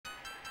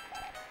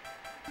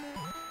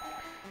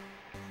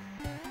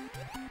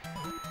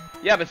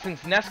Yeah, but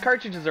since NES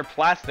cartridges are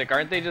plastic,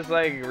 aren't they just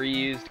like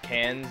reused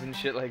cans and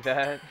shit like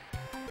that?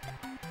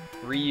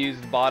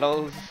 Reused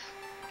bottles?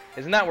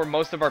 Isn't that where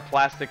most of our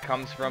plastic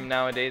comes from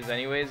nowadays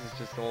anyways? It's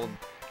just old...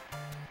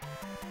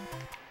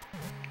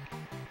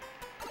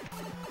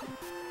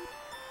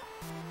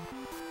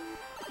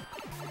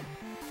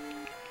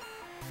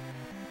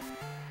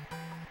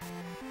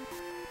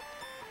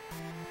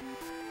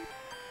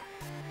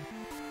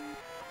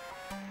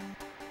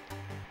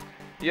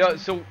 Yo,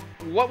 so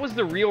what was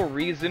the real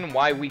reason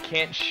why we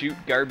can't shoot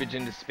garbage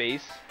into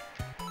space?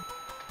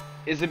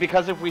 Is it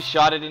because if we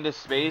shot it into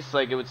space,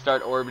 like, it would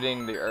start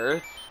orbiting the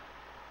Earth?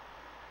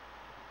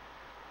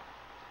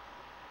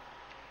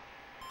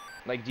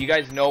 Like, do you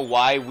guys know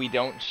why we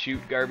don't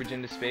shoot garbage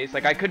into space?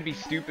 Like, I could be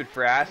stupid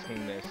for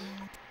asking this.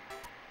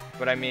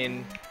 But I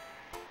mean...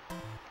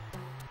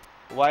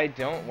 Why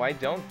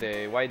don't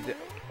they?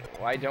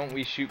 Why don't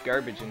we shoot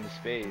garbage into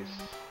space?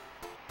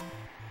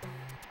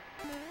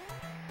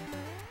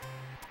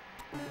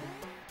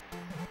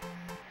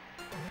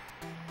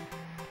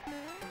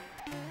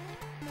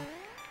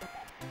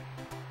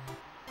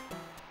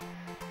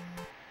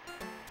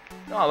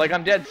 No, like,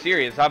 I'm dead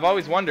serious. I've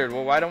always wondered,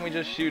 well, why don't we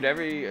just shoot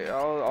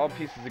all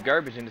pieces of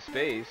garbage into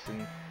space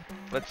and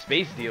let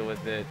space deal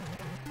with it?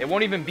 It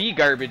won't even be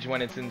garbage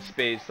when it's in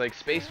space. Like,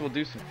 space will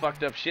do some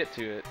fucked up shit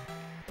to it.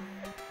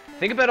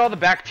 Think about all the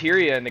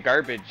bacteria in the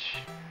garbage.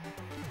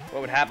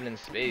 What would happen in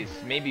space?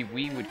 Maybe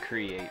we would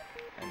create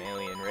an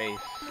alien race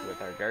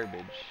with our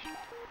garbage.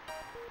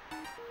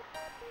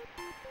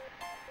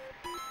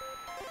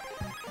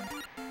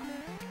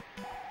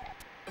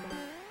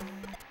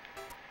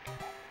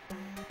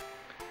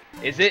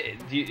 Is it?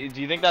 Do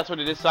you think that's what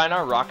it is,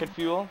 Sinar? Rocket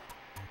fuel?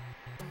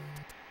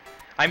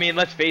 I mean,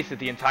 let's face it,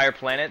 the entire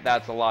planet,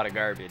 that's a lot of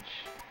garbage.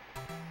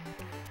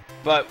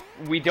 But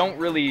we don't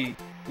really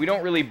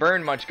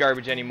burn much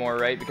garbage anymore,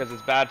 right? Because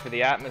it's bad for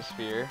the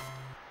atmosphere.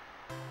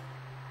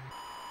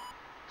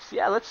 So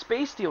yeah, let's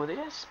space deal with it.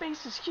 Yeah,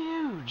 space is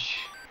huge.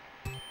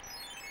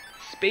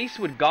 Space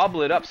would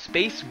gobble it up.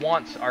 Space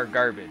wants our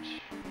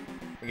garbage.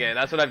 Okay,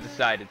 that's what I've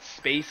decided.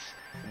 Space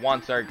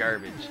wants our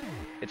garbage.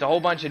 It's a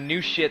whole bunch of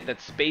new shit that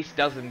space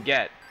doesn't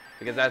get.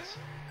 Because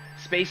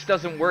space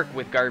doesn't work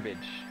with garbage.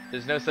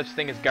 There's no such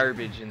thing as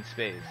garbage in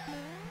space.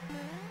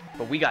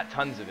 But we got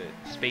tons of it.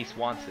 Space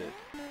wants it.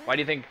 Why do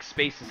you think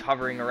space is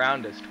hovering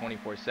around us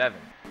 24/7?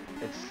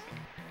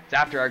 It's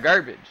after our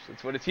garbage.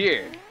 That's what it's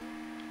here.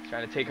 It's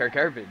trying to take our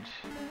garbage.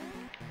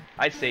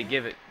 I'd say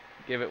give it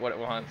what it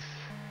wants.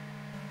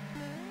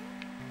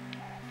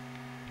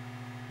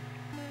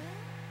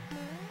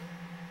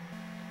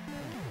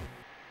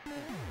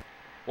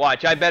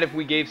 Watch, I bet if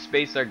we gave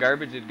space our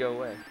garbage, it'd go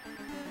away.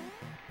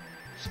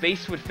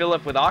 Space would fill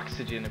up with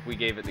oxygen if we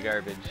gave it the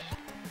garbage.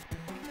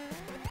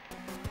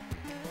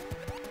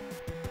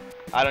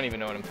 I don't even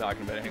know what I'm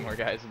talking about anymore,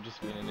 guys. I'm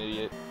just being an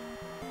idiot.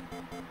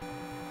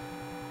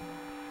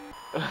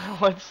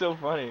 What's so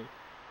funny?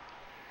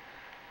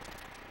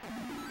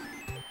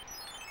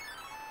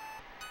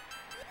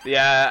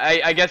 Yeah,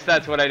 I guess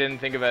that's what I didn't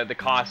think about, the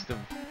cost of...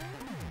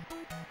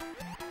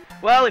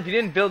 Well, if you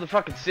didn't build a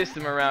fucking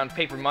system around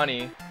paper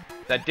money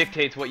that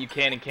dictates what you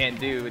can and can't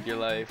do with your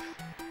life.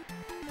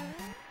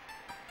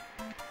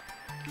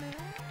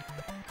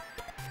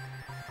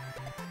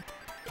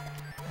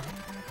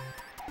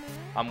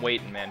 I'm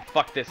waiting, man.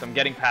 Fuck this. I'm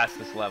getting past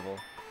this level.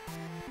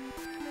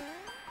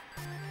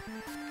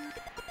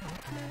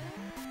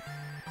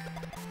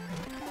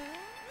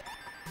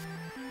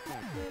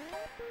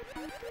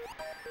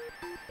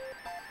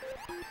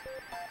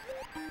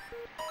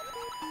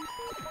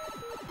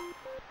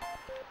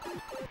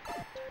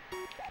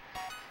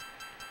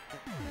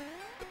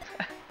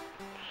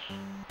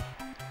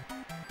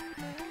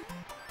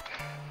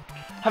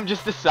 I'm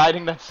just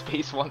deciding that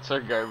space wants our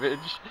garbage.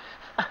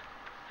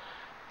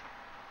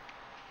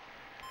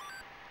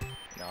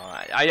 No,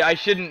 I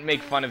shouldn't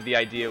make fun of the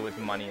idea with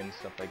money and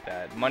stuff like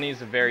that. Money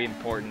is a very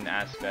important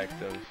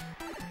aspect of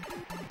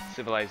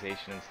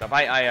civilization and stuff.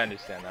 I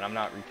understand that. I'm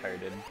not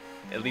retarded.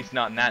 At least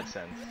not in that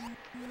sense.